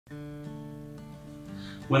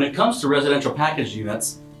When it comes to residential packaged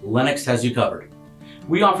units, Lennox has you covered.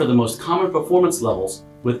 We offer the most common performance levels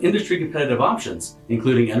with industry competitive options,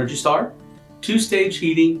 including Energy Star, two-stage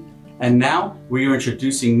heating, and now we are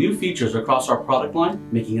introducing new features across our product line,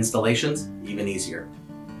 making installations even easier.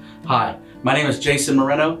 Hi, my name is Jason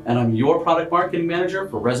Moreno, and I'm your product marketing manager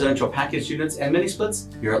for residential packaged units and mini splits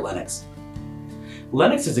here at Lennox.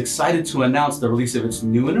 Lennox is excited to announce the release of its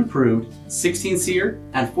new and improved 16 SEER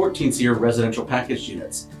and 14 SEER residential packaged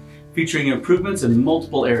units, featuring improvements in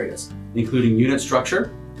multiple areas, including unit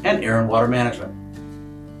structure and air and water management.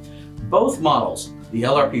 Both models, the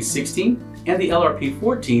LRP16 and the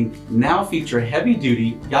LRP14, now feature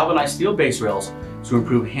heavy-duty galvanized steel base rails to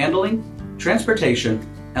improve handling, transportation,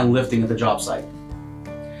 and lifting at the job site.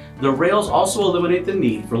 The rails also eliminate the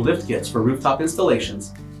need for lift kits for rooftop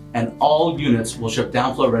installations, and all units will ship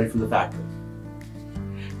downflow ready from the factory.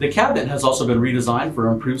 The cabinet has also been redesigned for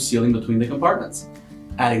improved sealing between the compartments,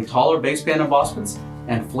 adding taller baseband embossments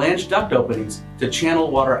and flange duct openings to channel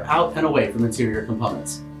water out and away from interior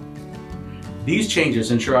components. These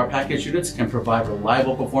changes ensure our packaged units can provide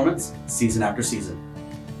reliable performance season after season.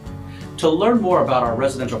 To learn more about our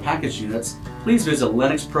residential packaged units, please visit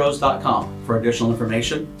lennoxpros.com for additional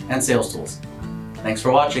information and sales tools. Thanks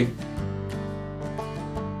for watching.